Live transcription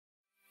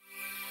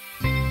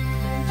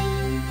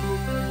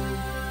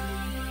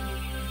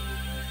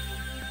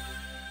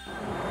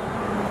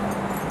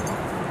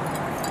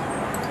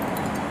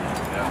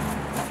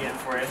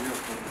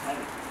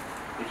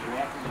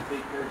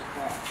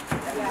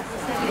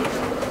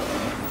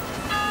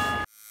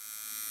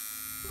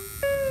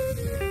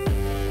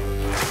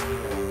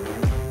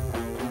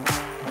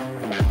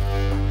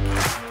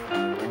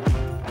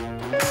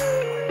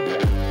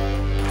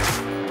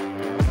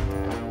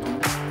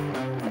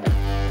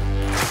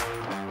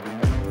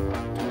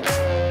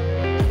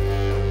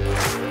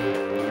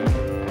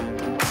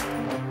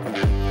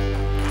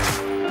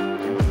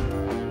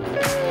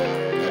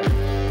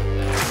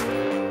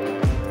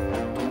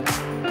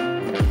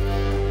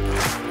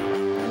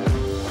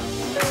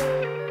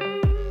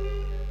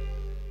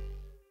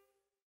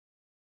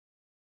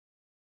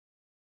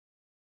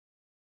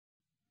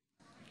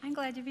I'm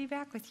glad to be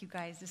back with you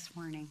guys this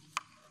morning.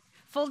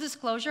 Full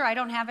disclosure, I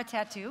don't have a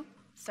tattoo,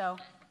 so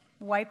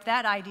wipe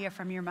that idea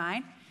from your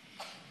mind.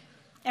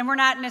 And we're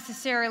not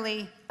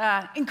necessarily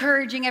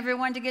encouraging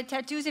everyone to get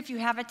tattoos. If you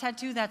have a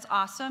tattoo, that's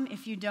awesome.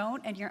 If you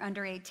don't and you're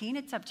under 18,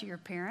 it's up to your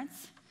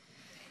parents.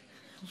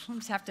 We'll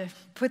just have to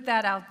put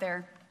that out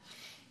there.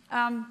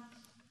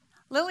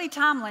 Lily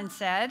Tomlin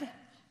said,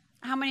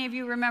 how many of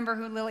you remember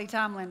who Lily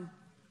Tomlin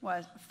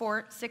was?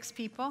 6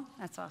 people?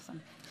 That's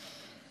awesome.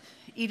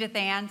 Edith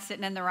Ann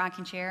sitting in the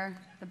rocking chair,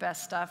 the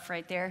best stuff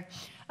right there.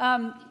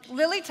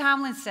 Lily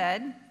Tomlin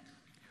said,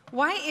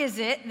 why is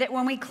it that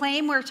when we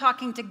claim we're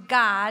talking to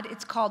God,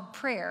 it's called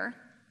prayer,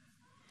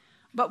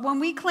 but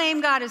when we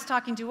claim God is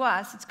talking to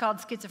us, it's called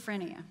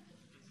schizophrenia?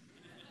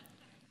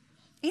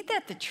 Ain't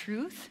that the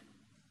truth?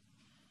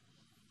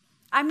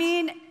 I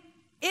mean,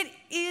 it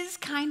is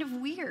kind of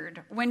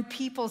weird when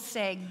people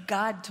say,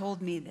 God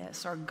told me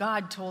this, or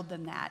God told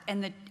them that.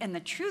 And the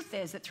truth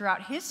is that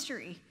throughout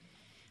history,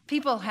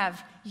 people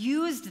have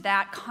used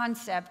that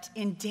concept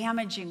in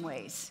damaging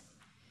ways,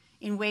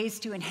 in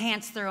ways to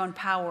enhance their own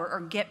power or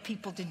get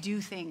people to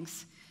do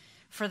things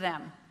for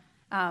them.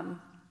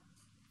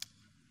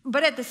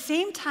 But at the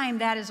same time,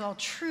 that is all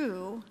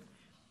true.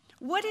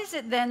 What is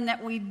it then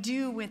that we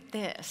do with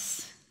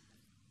this?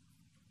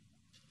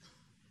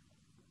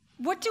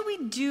 What do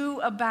we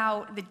do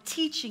about the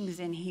teachings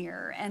in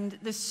here and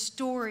the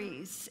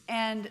stories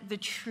and the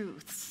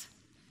truths?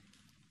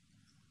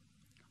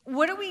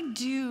 What do we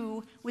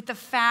do with the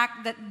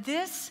fact that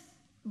this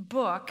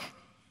book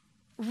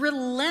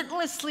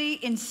relentlessly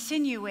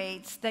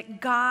insinuates that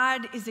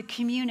God is a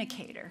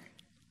communicator?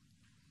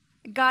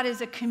 God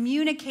is a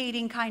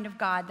communicating kind of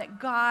God, that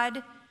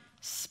God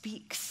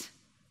speaks.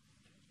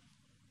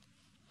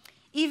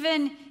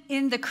 Even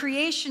in the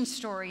creation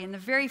story, in the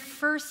very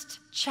first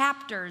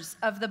chapters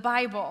of the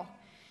Bible,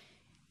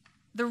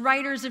 the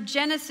writers of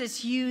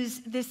Genesis use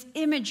this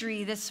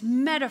imagery, this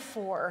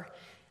metaphor,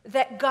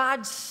 that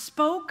God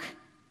spoke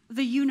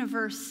the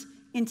universe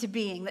into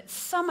being, that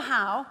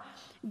somehow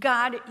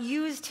God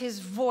used his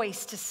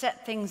voice to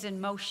set things in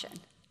motion.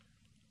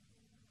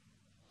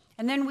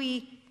 And then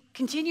we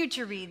continue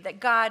to read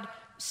that God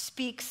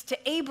speaks to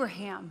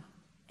Abraham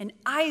and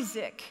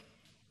Isaac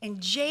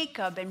and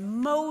Jacob and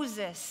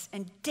Moses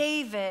and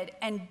David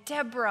and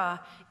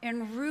Deborah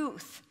and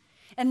Ruth.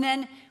 And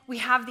then we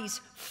have these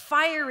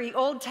fiery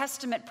Old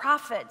Testament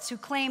prophets who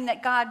claim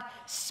that God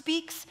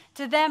speaks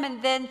to them,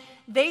 and then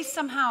they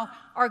somehow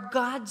are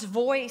God's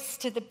voice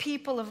to the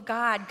people of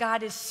God.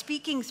 God is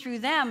speaking through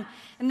them.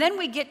 And then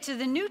we get to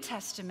the New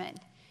Testament.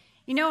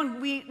 You know, and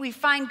we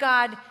find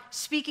God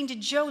speaking to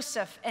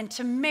Joseph and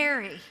to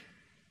Mary.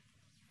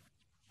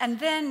 And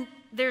then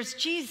there's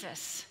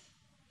Jesus,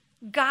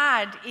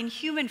 God in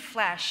human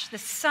flesh, the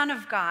Son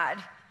of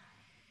God.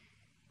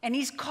 And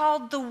he's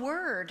called the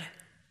Word.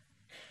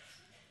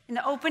 In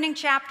the opening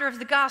chapter of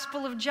the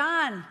Gospel of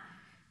John,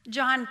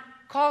 John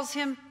calls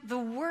him the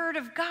Word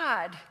of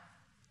God.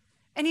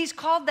 And he's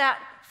called that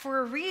for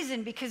a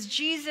reason, because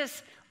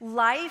Jesus'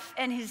 life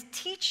and his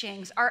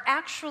teachings are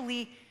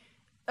actually,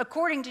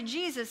 according to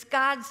Jesus,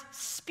 God's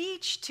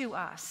speech to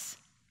us.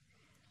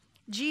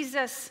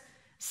 Jesus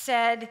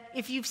said,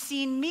 if you've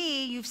seen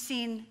me, you've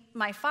seen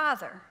my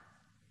Father.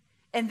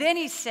 And then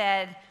he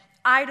said,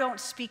 I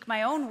don't speak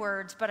my own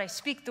words, but I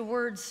speak the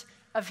words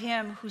of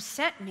him who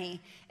sent me.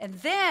 And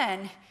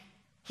then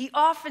he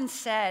often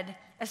said,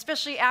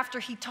 especially after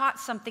he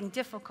taught something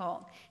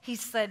difficult, he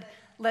said,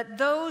 let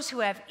those who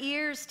have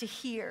ears to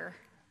hear,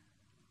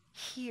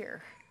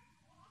 hear.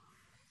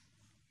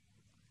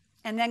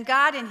 And then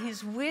God, in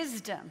his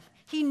wisdom,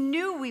 he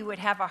knew we would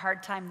have a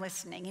hard time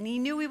listening, and he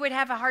knew we would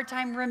have a hard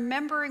time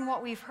remembering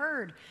what we've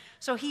heard.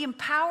 So he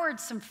empowered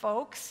some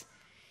folks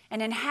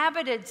and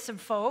inhabited some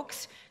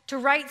folks to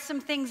write some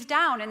things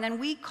down. And then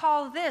we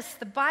call this,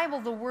 the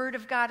Bible, the Word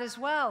of God as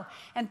well.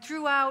 And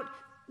throughout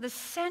the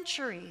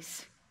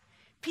centuries,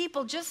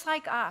 people just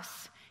like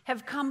us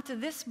have come to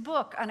this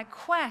book on a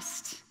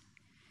quest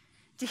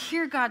to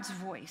hear God's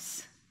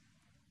voice.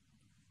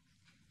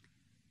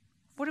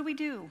 What do we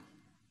do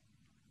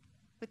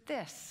with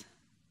this?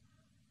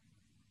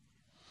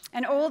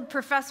 An old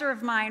professor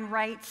of mine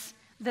writes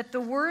that the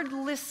word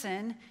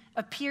listen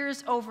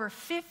appears over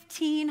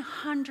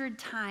 1,500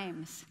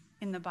 times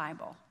in the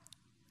Bible.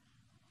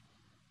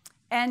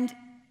 And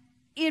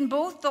in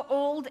both the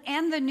Old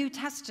and the New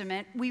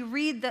Testament, we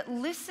read that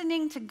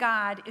listening to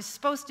God is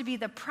supposed to be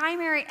the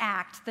primary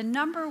act, the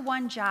number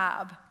one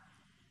job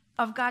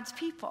of God's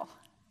people.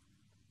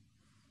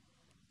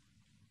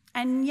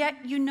 And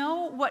yet, you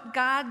know what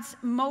God's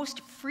most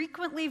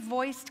frequently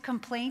voiced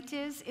complaint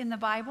is in the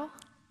Bible?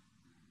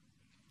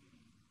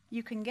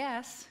 You can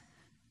guess.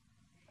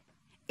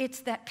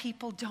 It's that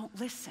people don't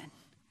listen.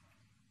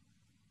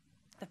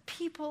 The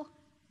people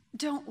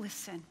don't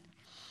listen.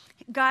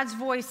 God's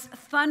voice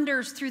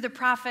thunders through the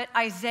prophet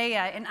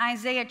Isaiah in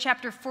Isaiah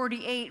chapter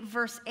 48,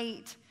 verse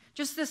 8.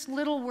 Just this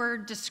little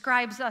word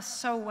describes us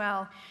so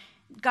well.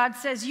 God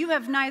says, you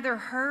have neither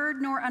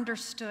heard nor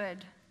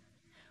understood.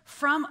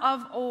 From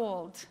of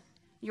old,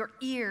 your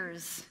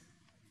ears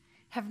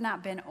have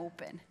not been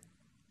open.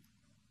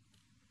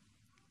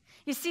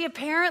 You see,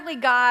 apparently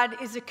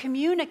God is a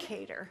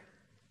communicator.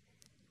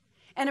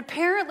 And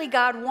apparently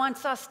God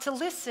wants us to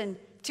listen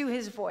to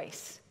his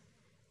voice.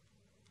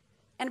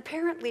 And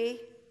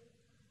apparently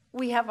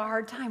we have a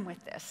hard time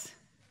with this.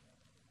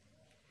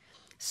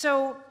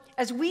 So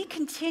as we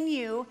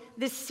continue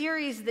this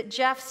series that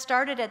Jeff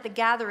started at the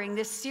gathering,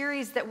 this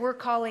series that we're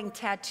calling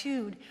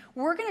Tattooed,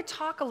 we're going to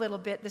talk a little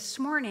bit this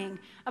morning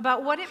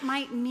about what it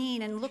might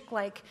mean and look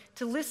like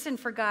to listen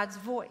for God's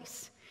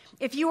voice.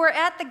 If you were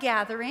at the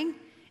gathering,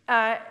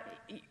 let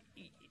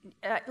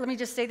me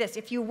just say this.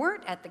 If you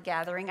weren't at the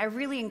gathering, I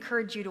really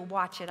encourage you to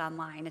watch it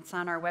online. It's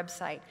on our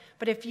website.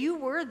 But if you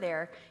were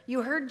there,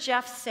 you heard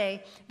Jeff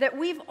say that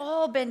we've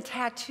all been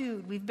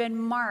tattooed. We've been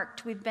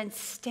marked. We've been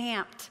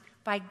stamped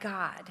by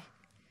God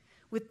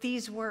with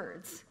these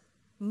words,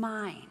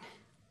 mine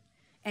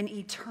and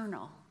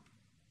eternal.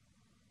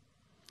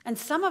 And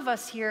some of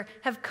us here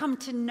have come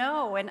to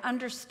know and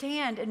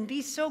understand and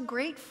be so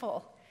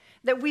grateful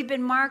that we've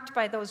been marked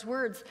by those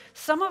words.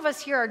 Some of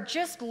us here are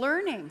just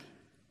learning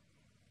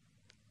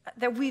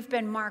that we've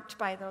been marked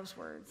by those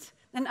words.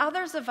 And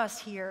others of us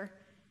here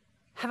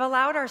have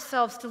allowed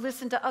ourselves to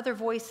listen to other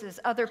voices,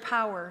 other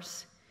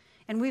powers,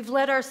 and we've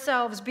let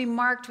ourselves be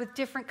marked with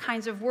different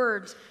kinds of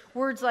words,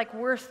 words like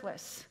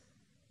worthless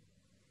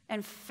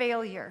and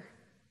failure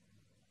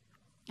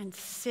and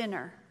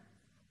sinner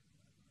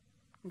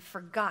and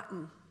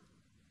forgotten,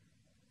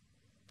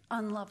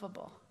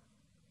 unlovable,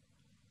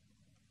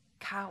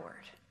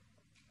 coward.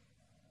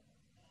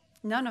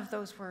 None of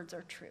those words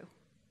are true.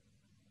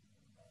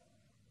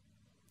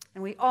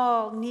 And we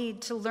all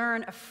need to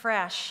learn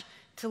afresh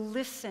to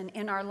listen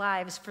in our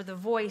lives for the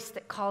voice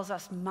that calls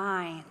us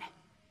mine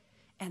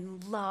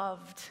and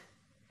loved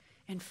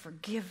and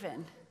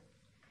forgiven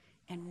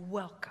and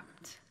welcomed.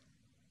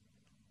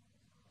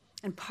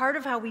 And part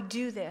of how we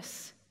do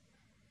this,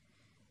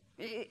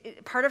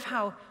 part of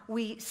how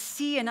we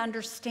see and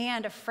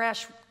understand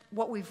afresh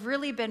what we've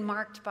really been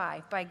marked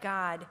by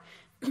God,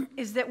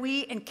 is that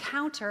we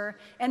encounter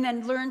and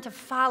then learn to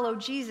follow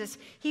Jesus.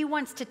 He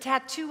wants to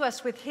tattoo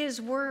us with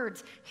his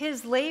words,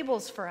 his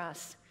labels for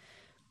us.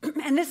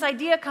 And this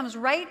idea comes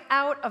right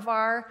out of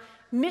our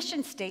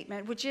mission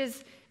statement, which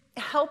is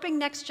helping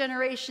next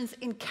generations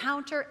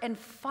encounter and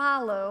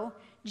follow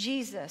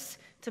Jesus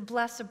to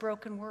bless a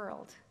broken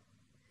world.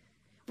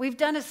 We've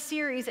done a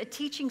series, a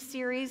teaching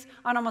series,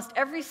 on almost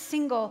every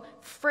single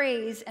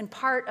phrase and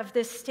part of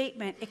this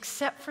statement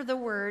except for the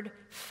word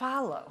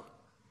follow,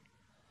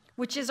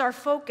 which is our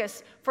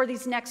focus for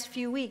these next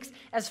few weeks.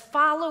 As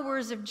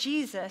followers of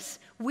Jesus,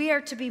 we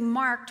are to be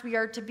marked, we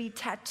are to be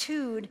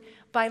tattooed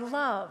by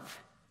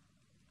love.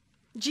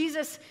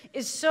 Jesus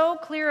is so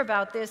clear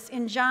about this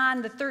in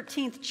John, the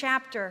 13th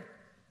chapter.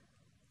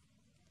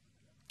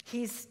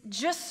 He's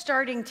just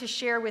starting to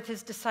share with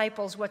his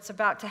disciples what's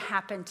about to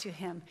happen to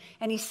him.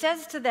 And he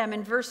says to them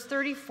in verse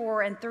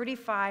 34 and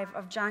 35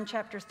 of John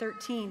chapter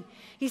 13,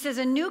 he says,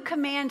 "A new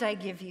command I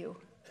give you,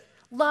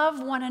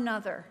 love one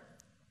another."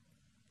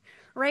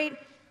 Right?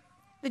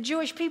 The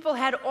Jewish people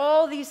had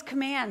all these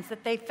commands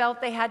that they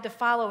felt they had to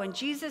follow. And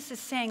Jesus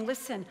is saying,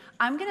 listen,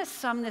 I'm going to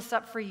sum this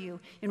up for you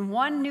in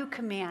one new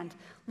command.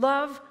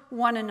 Love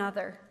one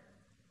another.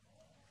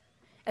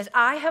 As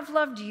I have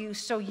loved you,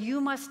 so you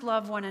must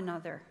love one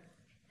another.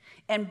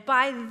 And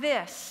by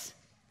this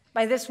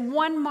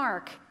one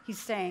mark, he's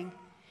saying,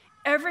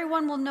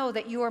 everyone will know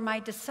that you are my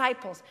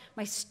disciples,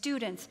 my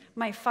students,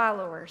 my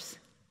followers.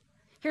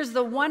 Here's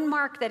the one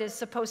mark that is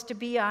supposed to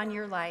be on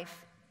your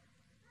life.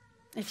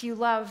 If you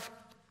love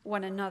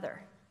one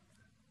another.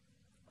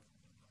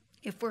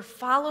 If we're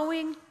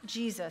following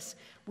Jesus,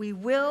 we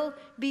will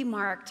be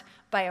marked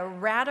by a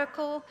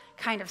radical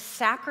kind of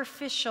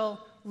sacrificial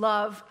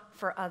love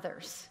for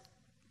others.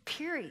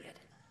 Period.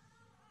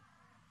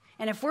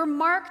 And if we're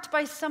marked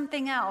by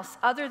something else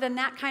other than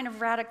that kind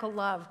of radical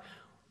love,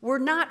 we're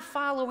not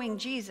following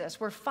Jesus,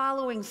 we're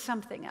following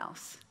something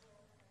else.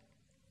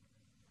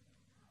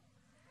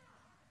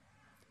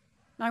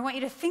 Now, I want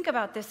you to think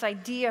about this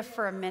idea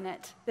for a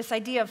minute, this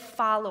idea of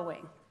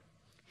following.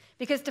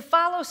 Because to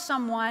follow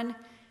someone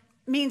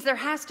means there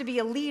has to be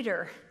a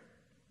leader.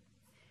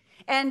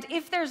 And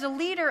if there's a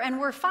leader and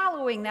we're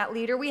following that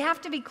leader, we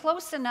have to be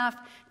close enough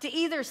to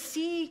either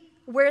see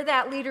where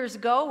that leader's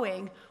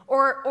going,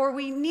 or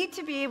we need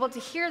to be able to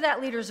hear that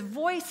leader's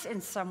voice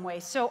in some way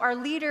so our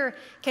leader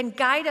can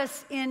guide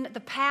us in the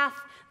path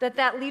that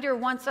that leader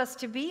wants us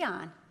to be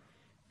on.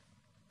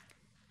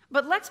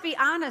 But let's be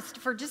honest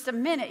for just a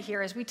minute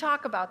here as we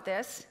talk about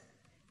this.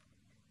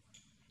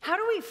 How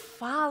do we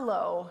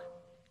follow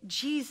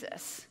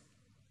Jesus?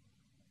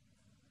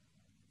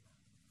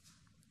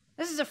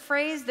 This is a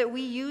phrase that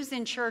we use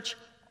in church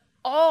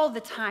all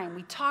the time.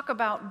 We talk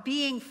about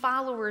being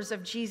followers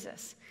of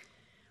Jesus.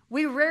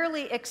 We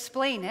rarely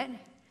explain it,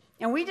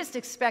 and we just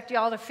expect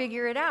y'all to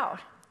figure it out.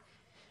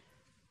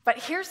 But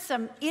here's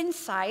some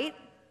insight,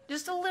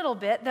 just a little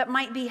bit, that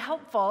might be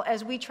helpful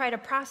as we try to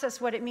process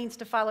what it means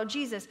to follow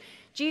Jesus.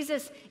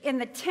 Jesus, in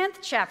the 10th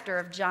chapter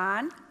of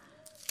John,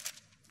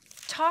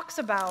 talks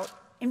about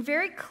in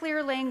very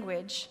clear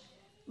language,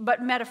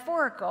 but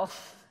metaphorical,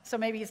 so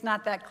maybe it's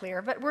not that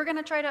clear, but we're going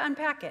to try to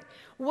unpack it.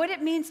 What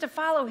it means to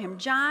follow him.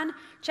 John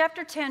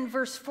chapter 10,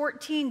 verse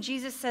 14,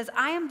 Jesus says,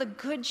 I am the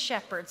good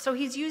shepherd. So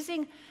he's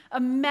using a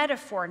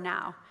metaphor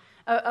now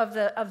of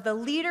the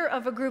leader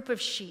of a group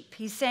of sheep.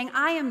 He's saying,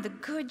 I am the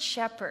good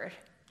shepherd.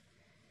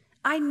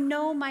 I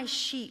know my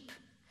sheep.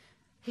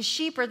 His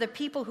sheep are the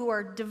people who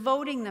are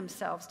devoting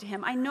themselves to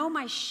him. I know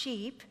my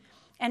sheep,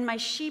 and my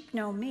sheep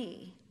know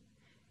me.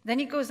 Then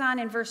he goes on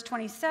in verse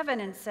 27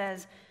 and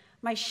says,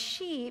 my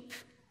sheep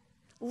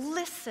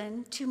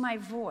listen to my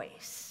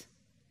voice.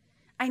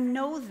 I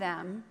know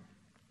them,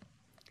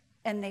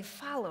 and they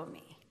follow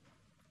me.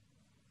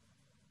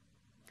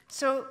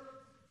 So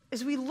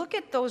as we look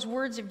at those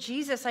words of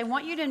Jesus, I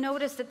want you to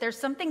notice that there's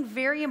something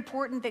very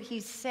important that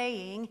he's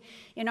saying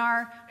in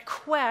our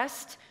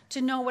quest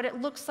to know what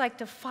it looks like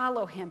to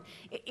follow him.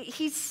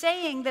 He's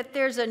saying that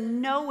there's a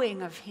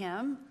knowing of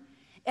him,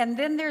 and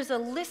then there's a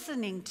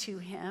listening to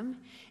him,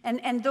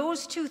 and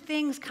those two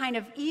things kind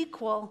of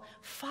equal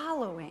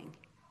following.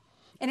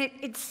 And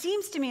it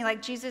seems to me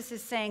like Jesus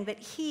is saying that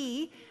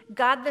he,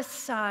 God the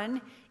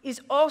Son,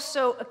 is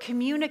also a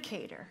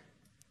communicator.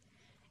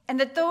 And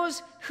that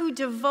those who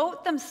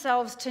devote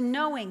themselves to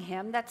knowing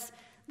him, that's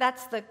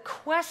the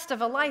quest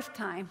of a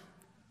lifetime.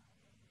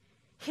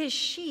 His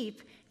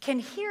sheep can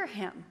hear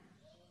him.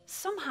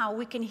 Somehow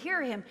we can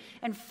hear him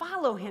and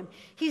follow him.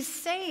 He's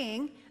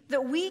saying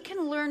that we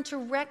can learn to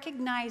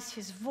recognize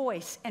his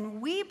voice,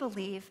 and we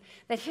believe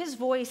that his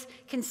voice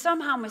can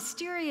somehow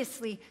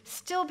mysteriously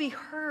still be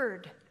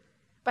heard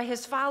by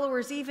his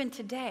followers even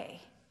today.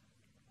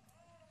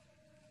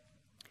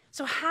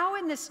 So how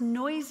in this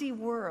noisy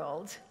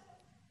world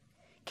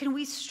can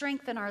we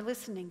strengthen our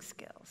listening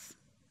skills?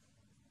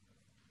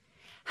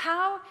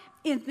 How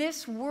in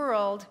this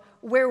world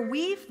where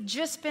we've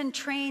just been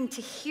trained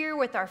to hear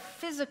with our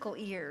physical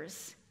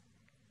ears,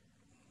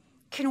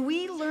 can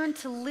we learn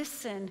to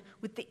listen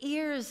with the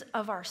ears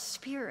of our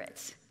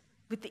spirit,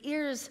 with the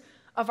ears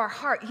of our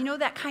heart? You know,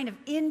 that kind of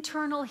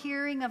internal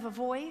hearing of a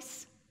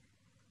voice?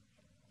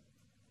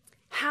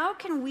 How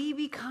can we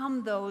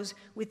become those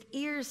with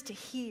ears to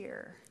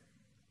hear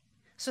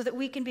so that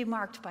we can be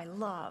marked by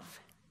love?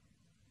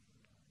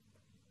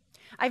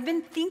 I've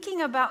been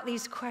thinking about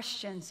these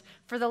questions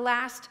for the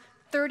last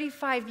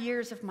 35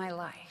 years of my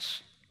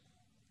life.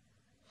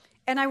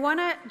 And I want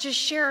to just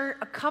share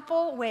a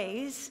couple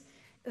ways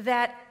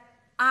that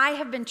I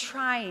have been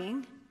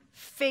trying,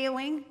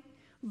 failing,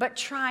 but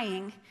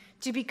trying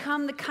to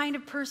become the kind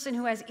of person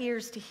who has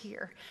ears to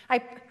hear.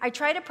 I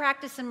try to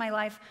practice in my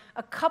life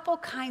a couple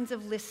kinds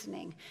of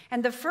listening.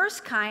 And the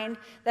first kind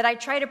that I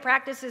try to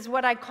practice is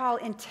what I call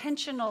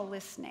intentional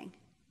listening.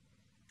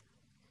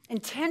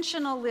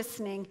 Intentional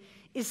listening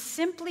is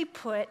simply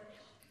put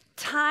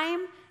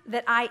time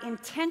that I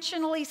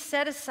intentionally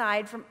set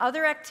aside from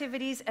other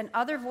activities and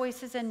other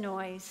voices and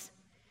noise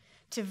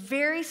to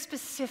very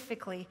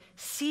specifically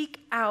seek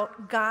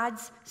out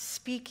God's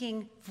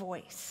speaking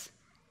voice.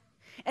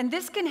 And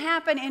this can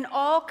happen in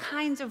all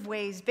kinds of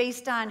ways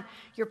based on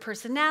your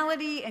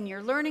personality and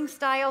your learning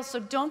style, so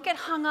don't get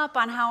hung up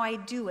on how I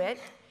do it,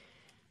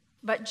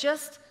 but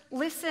just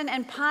listen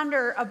and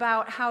ponder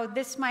about how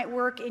this might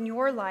work in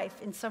your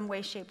life in some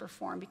way, shape, or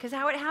form. Because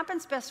how it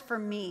happens best for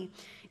me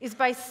is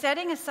by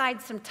setting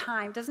aside some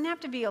time. It doesn't have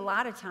to be a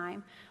lot of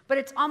time, but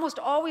it's almost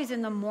always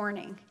in the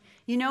morning,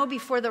 you know,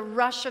 before the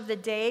rush of the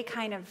day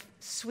kind of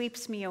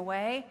sweeps me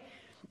away.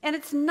 And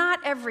it's not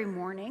every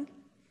morning,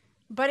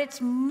 but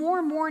it's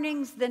more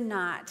mornings than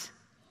not.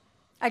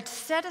 I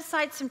set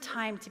aside some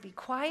time to be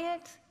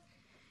quiet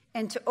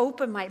and to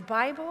open my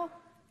Bible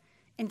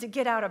and to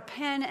get out a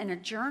pen and a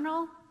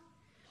journal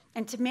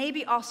and to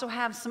maybe also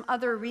have some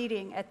other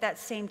reading at that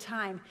same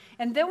time.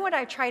 And then what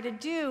I try to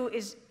do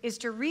is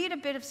to read a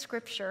bit of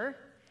Scripture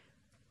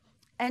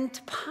and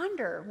to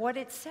ponder what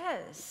it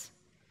says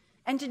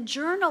and to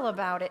journal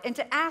about it and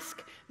to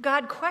ask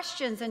God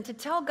questions and to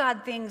tell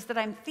God things that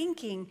I'm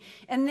thinking,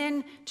 and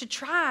then to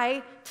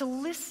try to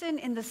listen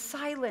in the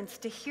silence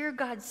to hear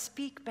God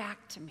speak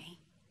back to me.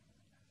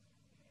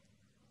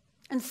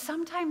 And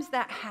sometimes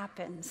that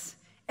happens,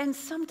 and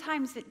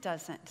sometimes it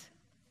doesn't,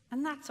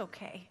 and that's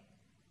okay.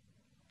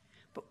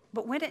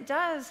 But when it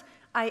does,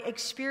 I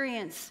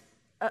experience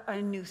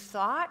a new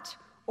thought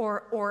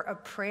or a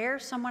prayer,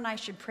 someone I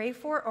should pray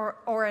for,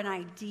 or an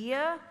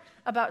idea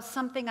about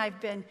something I've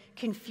been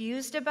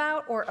confused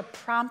about, or a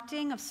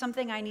prompting of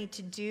something I need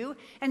to do.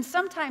 And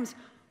sometimes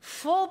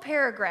full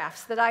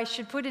paragraphs that I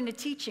should put into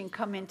teaching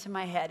come into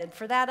my head. And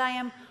for that, I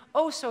am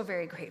oh so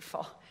very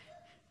grateful.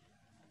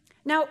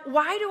 Now,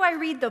 why do I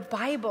read the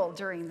Bible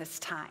during this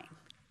time?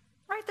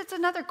 Right? That's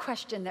another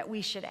question that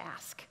we should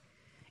ask.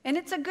 And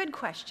it's a good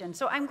question,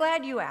 so I'm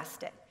glad you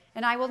asked it,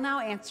 and I will now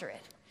answer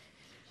it.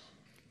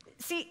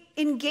 See,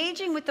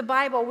 engaging with the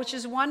Bible, which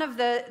is one of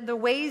the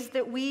ways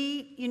that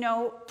we,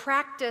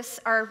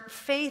 practice our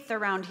faith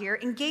around here,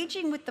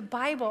 engaging with the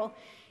Bible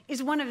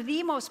is one of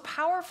the most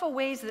powerful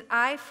ways that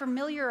I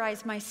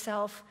familiarize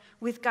myself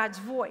with God's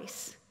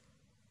voice.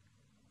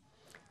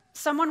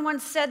 Someone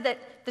once said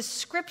that the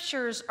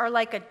scriptures are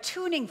like a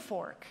tuning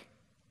fork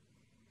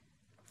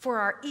for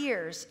our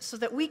ears so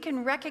that we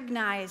can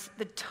recognize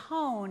the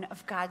tone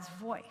of God's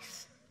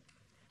voice.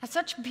 That's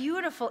such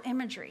beautiful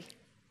imagery.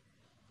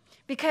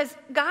 Because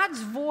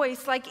God's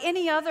voice, like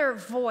any other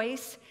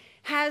voice,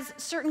 has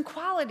certain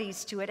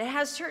qualities to it. It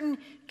has certain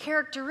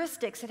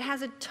characteristics. It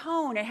has a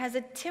tone. It has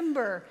a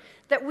timbre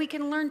that we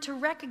can learn to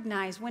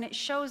recognize when it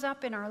shows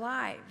up in our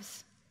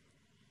lives.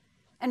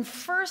 And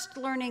first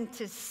learning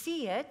to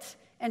see it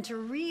and to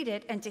read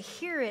it and to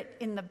hear it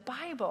in the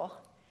Bible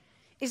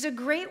is a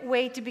great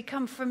way to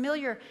become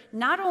familiar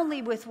not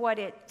only with what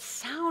it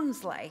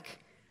sounds like,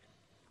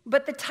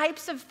 but the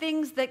types of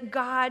things that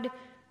God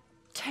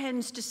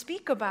tends to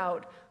speak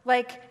about,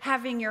 like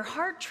having your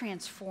heart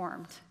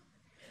transformed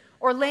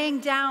or laying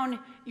down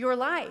your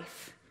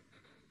life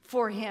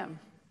for Him,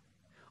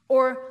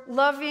 or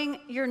loving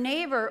your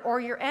neighbor or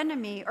your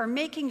enemy, or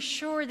making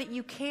sure that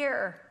you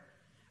care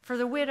for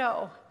the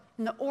widow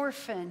and the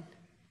orphan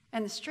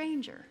and the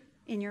stranger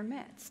in your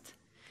midst.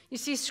 You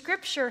see,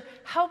 Scripture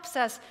helps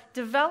us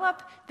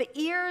develop the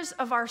ears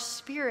of our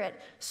spirit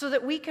so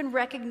that we can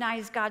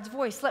recognize God's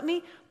voice. Let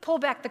me pull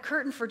back the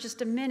curtain for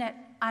just a minute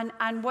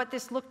on what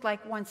this looked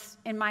like once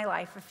in my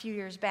life a few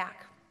years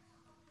back.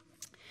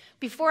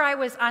 Before I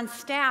was on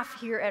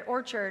staff here at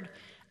Orchard,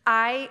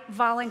 I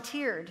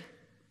volunteered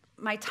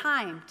my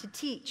time to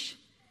teach.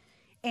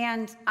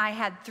 And I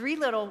had three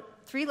little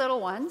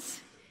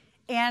ones.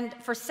 And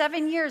for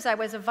 7 years, I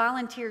was a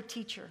volunteer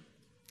teacher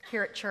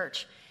here at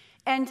church.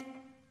 And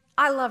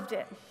I loved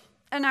it.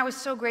 And I was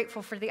so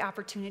grateful for the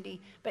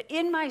opportunity. But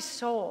in my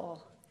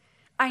soul,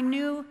 I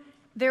knew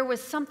there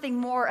was something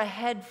more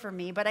ahead for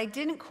me, but I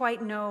didn't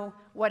quite know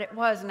what it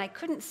was, and I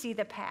couldn't see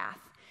the path.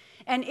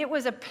 And it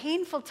was a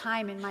painful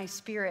time in my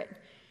spirit.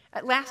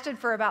 It lasted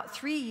for about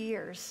 3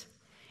 years.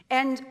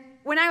 And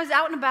when I was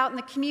out and about in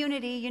the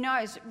community,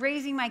 I was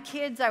raising my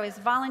kids, I was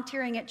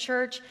volunteering at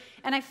church,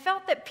 and I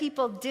felt that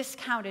people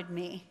discounted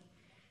me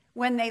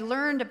when they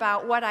learned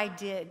about what I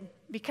did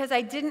because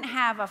I didn't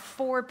have a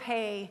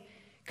for-pay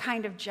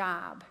kind of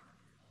job.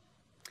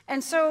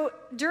 And so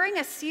during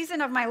a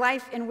season of my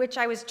life in which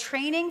I was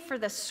training for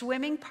the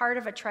swimming part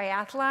of a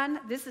triathlon,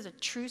 this is a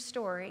true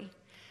story.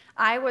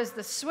 I was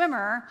the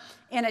swimmer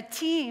in a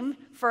team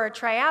for a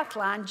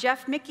triathlon.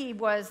 Jeff Mickey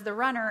was the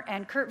runner,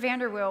 and Kurt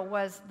Vanderwill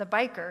was the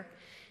biker.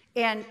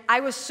 And I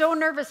was so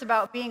nervous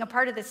about being a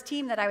part of this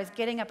team that I was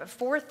getting up at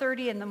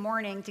 4:30 in the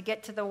morning to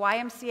get to the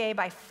YMCA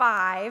by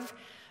 5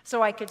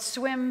 so I could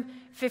swim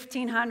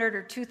 1,500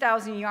 or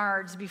 2,000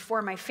 yards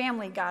before my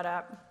family got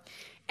up.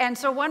 And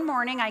so one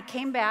morning I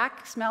came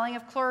back smelling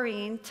of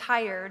chlorine,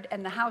 tired,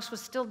 and the house was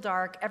still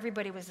dark.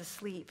 Everybody was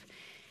asleep.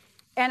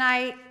 And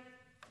I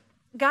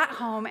got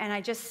home and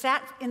I just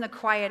sat in the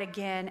quiet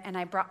again, and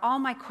I brought all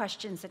my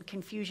questions and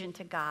confusion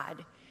to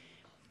God.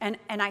 And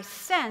I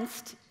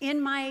sensed in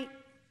my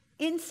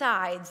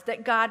insides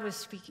that God was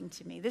speaking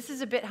to me. This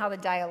is a bit how the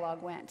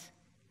dialogue went.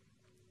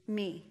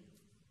 Me.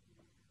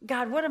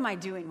 God, what am I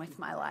doing with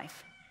my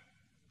life?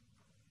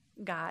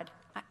 God,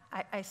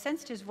 I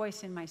sensed His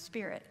voice in my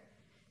spirit.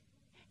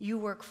 You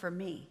work for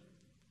me.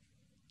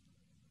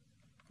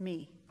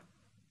 Me.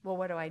 Well,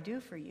 what do I do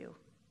for you?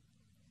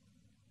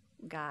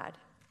 God,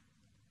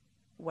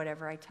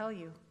 whatever I tell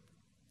you.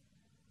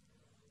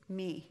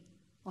 Me.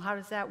 Well, how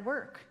does that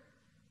work?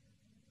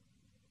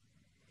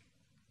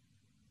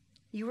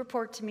 You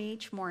report to me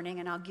each morning,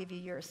 and I'll give you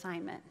your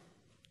assignment.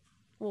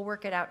 We'll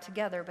work it out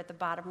together, but the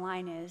bottom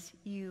line is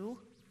you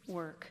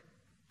work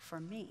for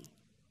me.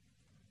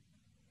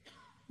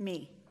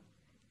 Me.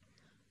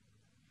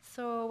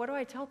 So what do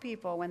I tell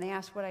people when they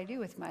ask what I do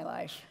with my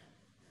life?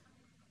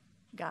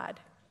 God.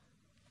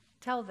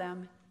 Tell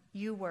them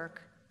you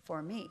work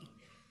for me.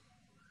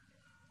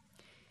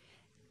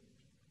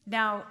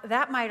 Now,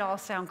 that might all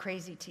sound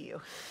crazy to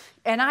you,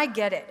 and I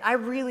get it.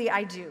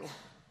 I do.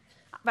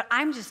 But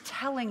I'm just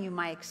telling you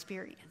my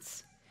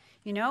experience.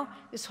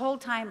 This whole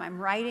time I'm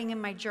writing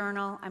in my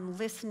journal, I'm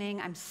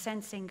listening, I'm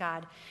sensing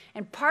God.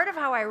 And part of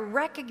how I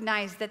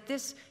recognize that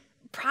this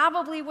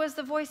probably was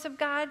the voice of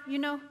God,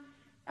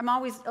 I'm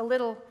always a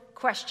little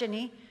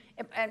questiony,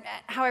 and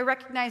how I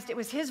recognized it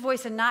was His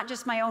voice and not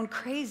just my own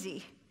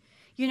crazy,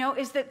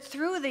 is that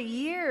through the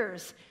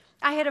years,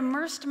 I had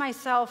immersed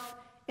myself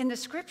in the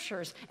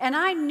Scriptures, and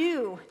I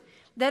knew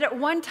that at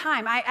one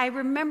time, I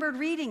remembered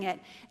reading it,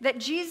 that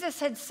Jesus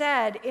had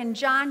said in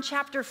John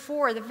chapter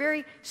 4, the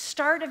very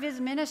start of His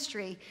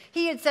ministry,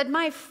 He had said,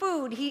 my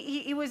food,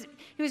 he was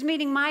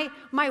meaning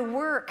my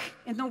work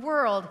in the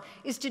world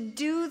is to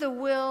do the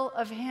will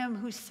of Him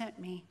who sent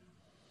me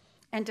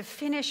and to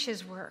finish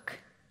His work.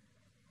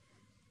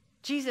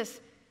 Jesus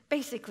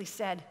basically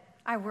said,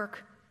 I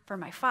work for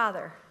my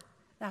Father.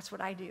 That's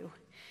what I do.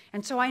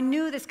 And so I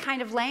knew this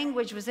kind of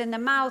language was in the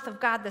mouth of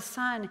God the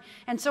Son.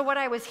 And so what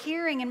I was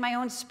hearing in my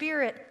own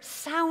spirit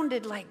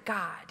sounded like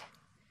God.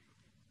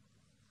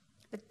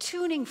 The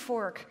tuning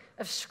fork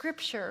of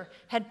Scripture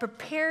had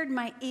prepared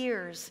my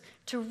ears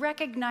to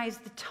recognize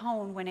the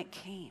tone when it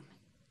came.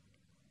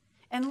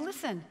 And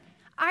listen,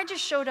 I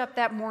just showed up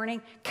that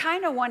morning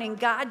kind of wanting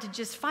God to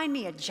just find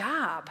me a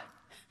job.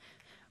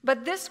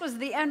 But this was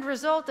the end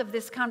result of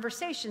this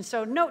conversation.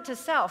 So note to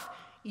self,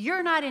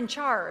 you're not in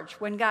charge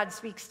when God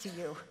speaks to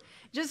you.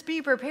 Just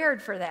be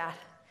prepared for that.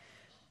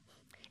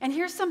 And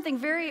here's something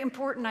very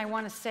important I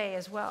want to say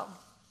as well.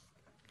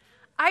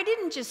 I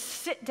didn't just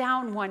sit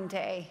down one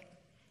day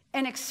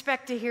and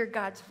expect to hear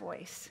God's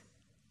voice.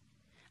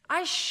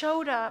 I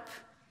showed up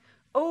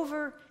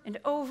over and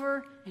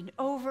over and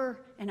over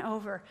and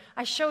over.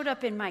 I showed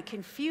up in my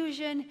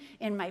confusion,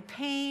 in my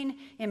pain,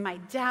 in my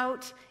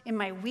doubt, in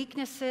my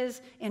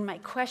weaknesses, in my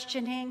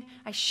questioning.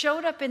 I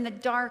showed up in the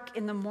dark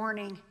in the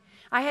morning.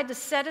 I had to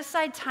set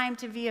aside time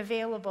to be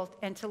available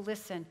and to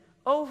listen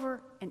over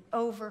and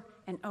over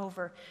and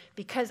over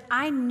because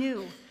I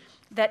knew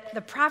that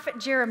the prophet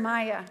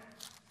Jeremiah,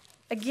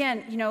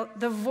 again,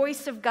 the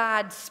voice of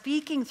God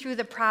speaking through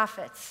the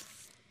prophets.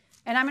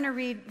 And I'm going to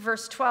read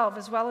verse 12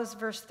 as well as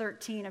verse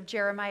 13 of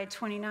Jeremiah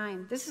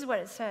 29. This is what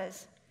it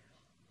says.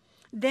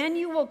 Then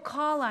you will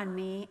call on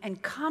me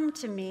and come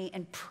to me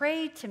and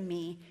pray to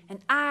me, and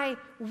I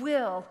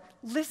will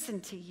listen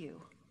to you.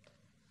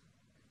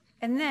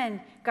 And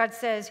then God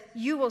says,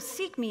 you will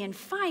seek me and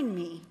find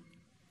me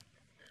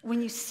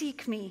when you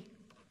seek me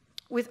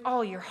with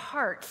all your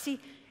heart. See,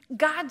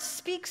 God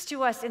speaks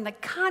to us in the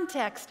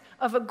context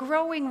of a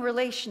growing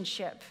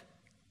relationship.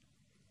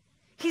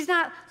 He's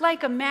not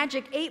like a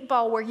magic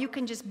 8-ball where you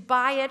can just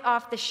buy it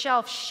off the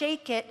shelf,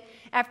 shake it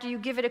after you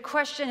give it a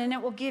question, and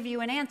it will give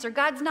you an answer.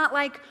 God's not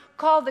like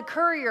Call the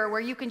Courier where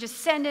you can just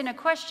send in a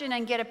question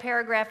and get a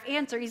paragraph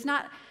answer. He's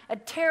not a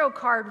tarot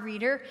card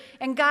reader,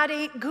 and God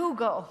ain't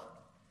Google,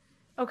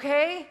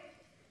 okay?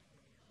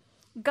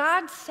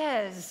 God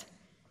says,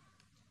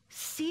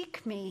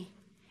 seek me,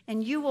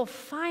 and you will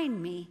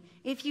find me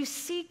if you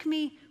seek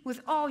me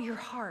with all your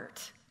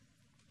heart.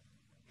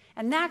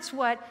 And that's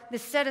what the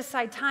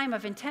set-aside time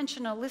of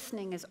intentional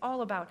listening is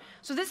all about.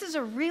 So this is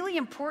a really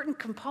important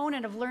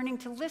component of learning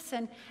to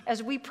listen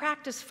as we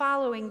practice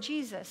following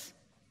Jesus.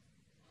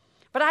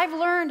 But I've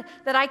learned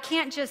that I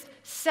can't just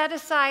set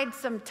aside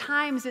some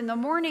times in the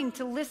morning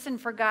to listen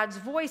for God's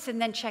voice and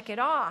then check it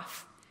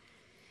off.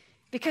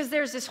 Because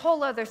there's this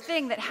whole other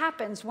thing that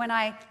happens when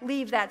I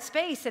leave that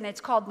space, and it's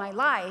called my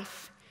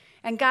life.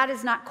 And God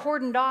is not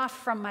cordoned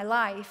off from my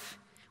life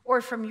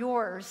or from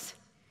yours.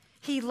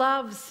 He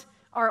loves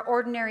our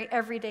ordinary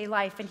everyday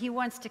life, and he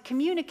wants to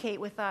communicate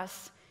with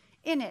us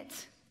in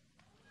it.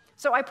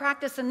 So I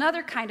practice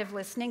another kind of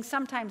listening.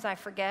 Sometimes I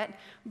forget,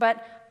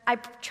 but I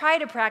try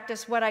to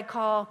practice what I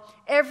call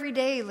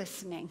everyday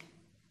listening.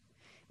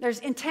 There's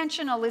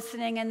intentional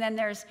listening, and then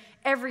there's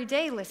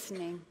everyday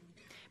listening.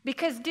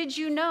 Because did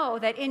you know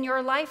that in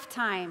your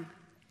lifetime,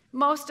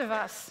 most of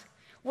us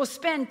will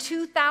spend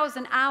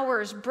 2,000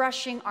 hours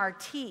brushing our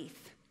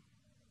teeth,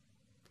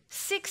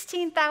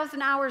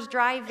 16,000 hours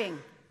driving,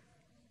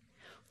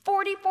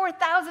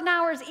 44,000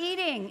 hours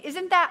eating.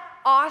 Isn't that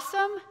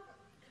awesome?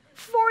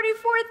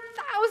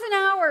 44,000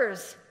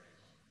 hours.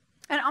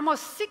 And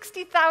almost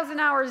 60,000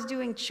 hours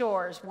doing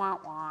chores. Wah,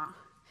 wah.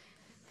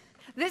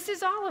 This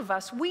is all of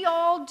us. We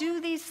all do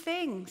these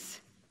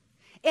things.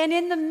 And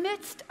in the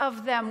midst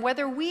of them,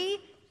 whether we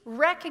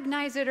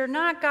recognize it or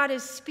not, God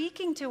is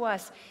speaking to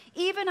us.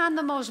 Even on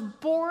the most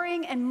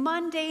boring and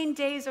mundane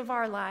days of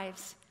our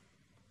lives,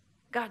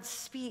 God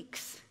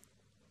speaks.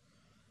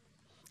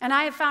 And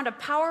I have found a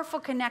powerful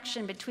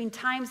connection between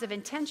times of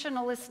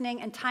intentional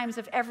listening and times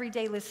of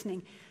everyday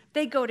listening.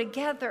 They go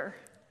together.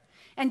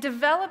 And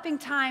developing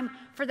time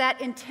for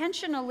that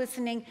intentional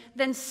listening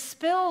then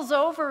spills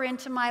over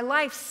into my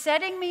life,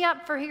 setting me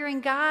up for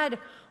hearing God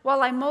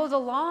while I mow the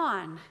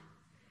lawn,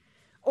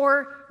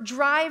 or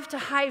drive to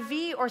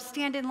Hy-Vee, or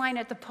stand in line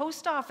at the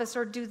post office,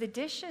 or do the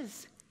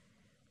dishes.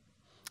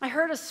 I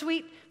heard a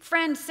sweet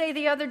friend say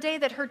the other day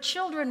that her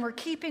children were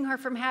keeping her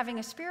from having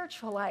a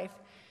spiritual life.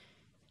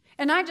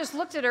 And I just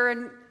looked at her,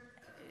 and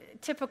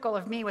typical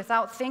of me,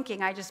 without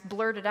thinking, I just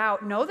blurted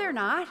out, "No, they're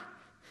not."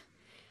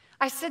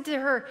 I said to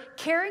her,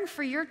 caring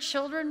for your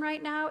children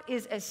right now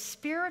is as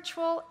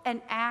spiritual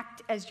an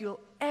act as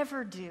you'll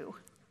ever do.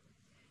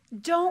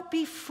 Don't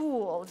be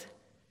fooled.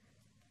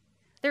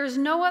 There is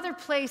no other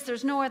place,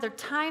 there's no other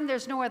time,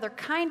 there's no other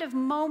kind of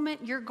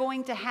moment you're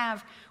going to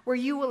have where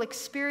you will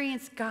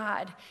experience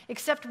God,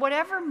 except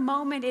whatever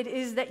moment it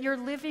is that you're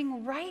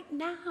living right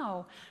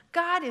now.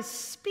 God is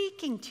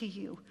speaking to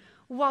you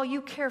while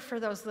you care for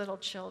those little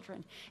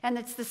children. And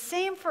it's the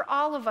same for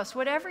all of us.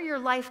 Whatever your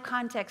life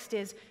context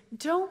is,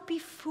 don't be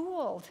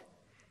fooled.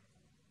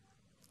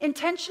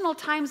 Intentional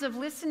times of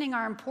listening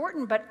are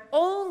important, but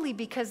only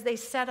because they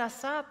set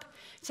us up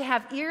to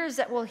have ears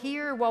that will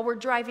hear while we're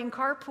driving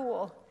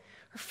carpool,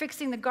 or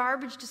fixing the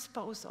garbage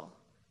disposal,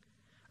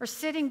 or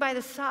sitting by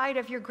the side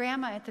of your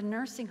grandma at the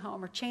nursing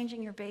home, or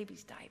changing your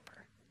baby's diaper.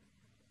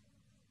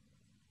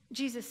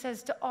 Jesus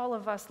says to all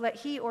of us, let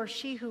he or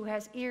she who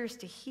has ears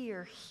to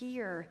hear,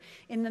 hear.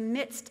 In the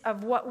midst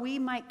of what we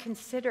might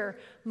consider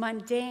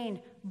mundane,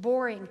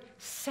 boring,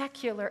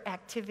 secular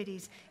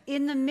activities,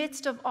 in the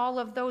midst of all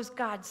of those,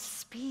 God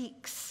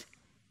speaks.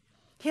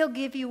 He'll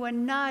give you a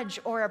nudge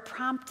or a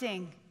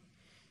prompting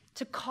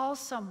to call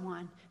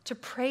someone, to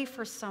pray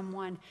for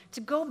someone,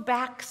 to go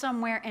back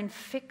somewhere and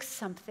fix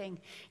something.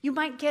 You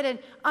might get an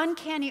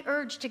uncanny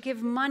urge to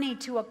give money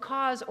to a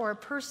cause or a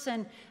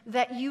person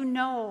that you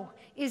know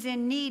is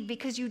in need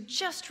because you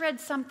just read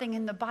something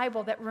in the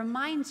Bible that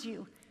reminds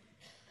you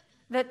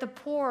that the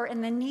poor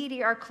and the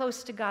needy are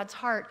close to God's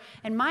heart.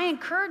 And my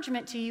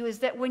encouragement to you is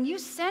that when you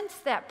sense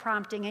that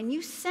prompting and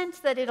you sense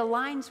that it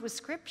aligns with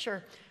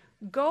Scripture,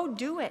 go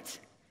do it.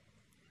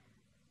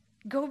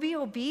 Go be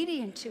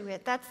obedient to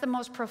it. That's the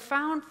most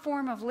profound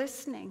form of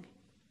listening.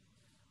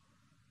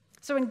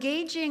 So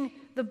engaging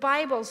the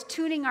Bible's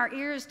tuning our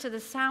ears to the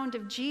sound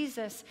of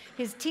Jesus,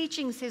 his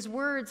teachings, his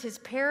words, his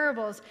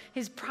parables,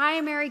 his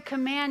primary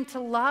command to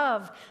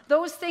love,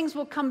 those things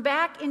will come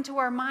back into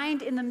our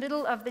mind in the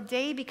middle of the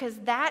day because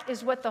that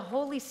is what the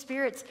Holy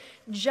Spirit's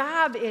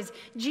job is.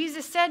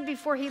 Jesus said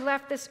before he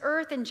left this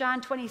earth in John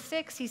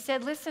 26, he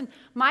said, listen,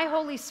 my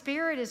Holy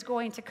Spirit is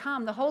going to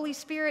come. The Holy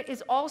Spirit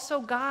is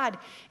also God,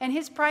 and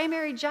his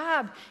primary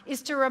job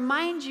is to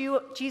remind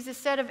you, Jesus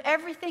said, of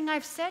everything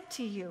I've said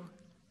to you.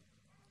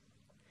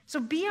 So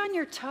be on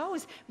your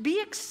toes.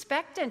 Be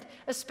expectant,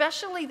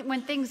 especially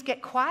when things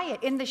get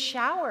quiet in the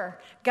shower.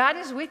 God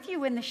is with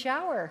you in the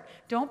shower.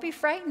 Don't be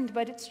frightened,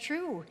 but it's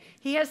true.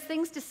 He has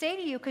things to say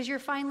to you because you're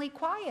finally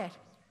quiet.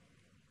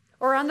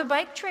 Or on the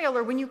bike trail,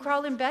 or when you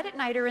crawl in bed at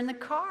night, or in the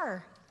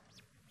car.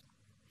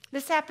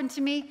 This happened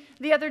to me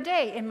the other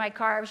day in my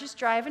car. I was just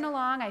driving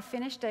along. I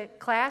finished a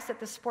class at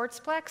the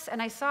Sportsplex,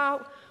 and I saw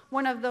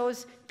one of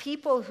those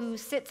people who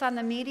sits on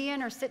the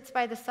median or sits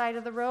by the side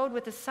of the road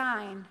with a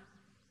sign.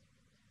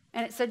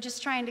 And it said,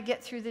 just trying to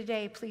get through the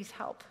day, please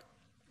help.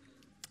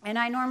 And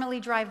I normally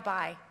drive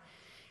by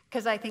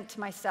because I think to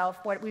myself,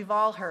 what we've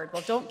all heard,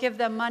 well, don't give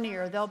them money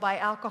or they'll buy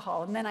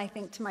alcohol. And then I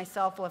think to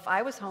myself, well, if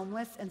I was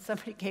homeless and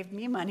somebody gave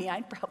me money,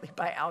 I'd probably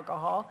buy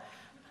alcohol.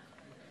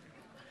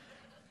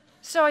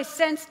 So I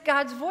sensed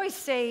God's voice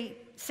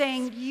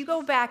saying, you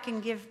go back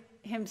and give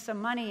him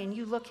some money and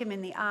you look him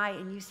in the eye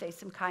and you say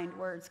some kind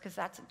words because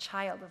that's a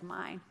child of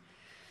mine.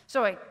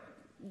 So I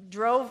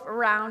drove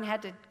around,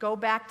 had to go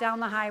back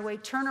down the highway,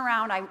 turn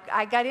around.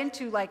 I got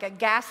into like a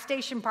gas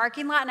station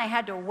parking lot, and I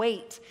had to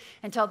wait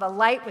until the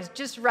light was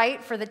just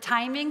right for the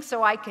timing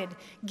so I could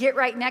get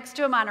right next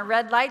to him on a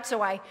red light.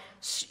 So I,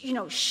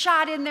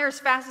 shot in there as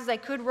fast as I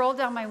could, rolled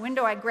down my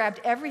window. I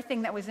grabbed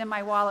everything that was in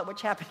my wallet,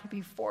 which happened to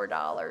be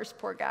 $4,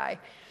 poor guy.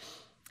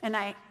 And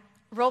I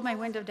rolled my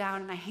window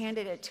down, and I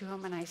handed it to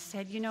him, and I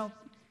said,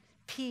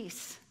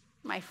 peace,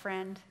 my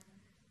friend,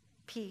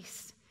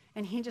 peace.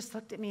 And he just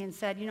looked at me and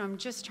said, I'm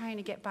just trying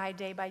to get by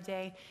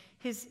day.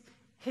 His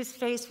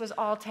face was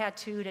all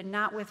tattooed and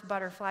not with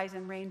butterflies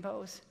and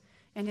rainbows.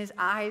 And his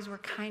eyes were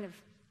kind of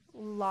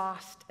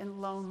lost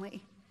and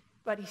lonely.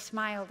 But he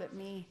smiled at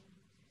me.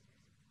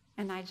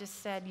 And I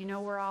just said,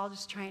 we're all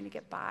just trying to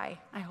get by.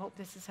 I hope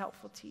this is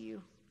helpful to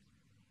you.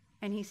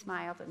 And he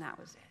smiled, and that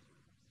was it.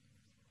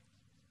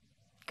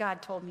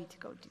 God told me to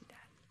go do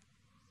that.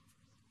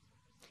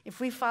 If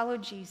we follow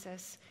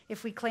Jesus,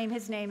 if we claim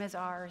his name as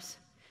ours,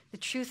 the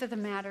truth of the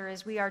matter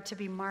is we are to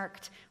be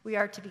marked, we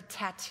are to be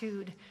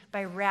tattooed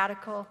by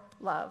radical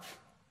love.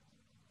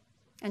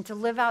 And to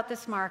live out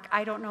this mark,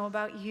 I don't know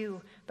about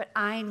you, but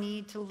I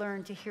need to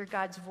learn to hear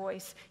God's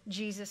voice,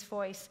 Jesus'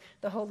 voice,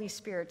 the Holy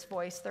Spirit's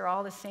voice. They're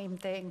all the same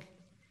thing.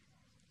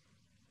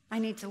 I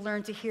need to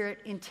learn to hear it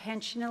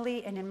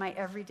intentionally and in my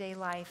everyday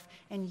life.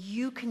 And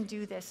you can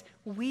do this.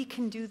 We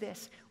can do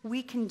this.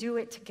 We can do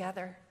it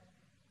together.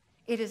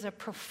 It is a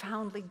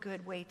profoundly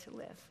good way to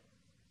live.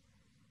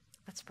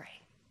 Let's pray.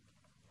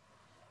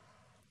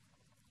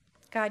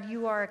 God,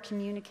 you are a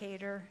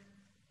communicator,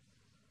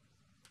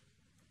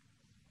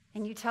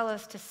 and you tell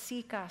us to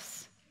seek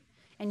us,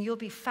 and you'll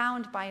be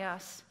found by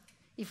us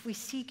if we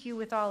seek you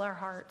with all our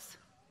hearts.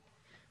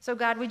 So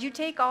God, would you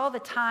take all the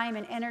time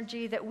and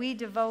energy that we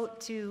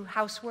devote to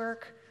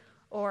housework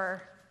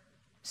or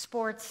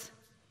sports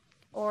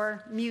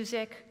or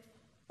music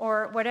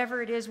or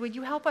whatever it is, would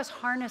you help us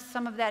harness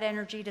some of that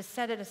energy to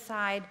set it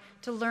aside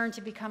to learn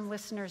to become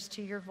listeners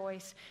to your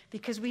voice?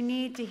 Because we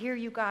need to hear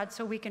you, God,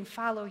 so we can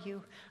follow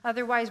you.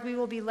 Otherwise, we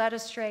will be led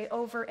astray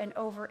over and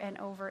over and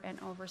over and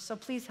over. So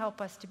please help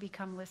us to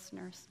become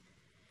listeners.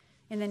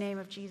 In the name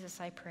of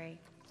Jesus, I pray.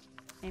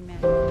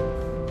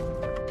 Amen.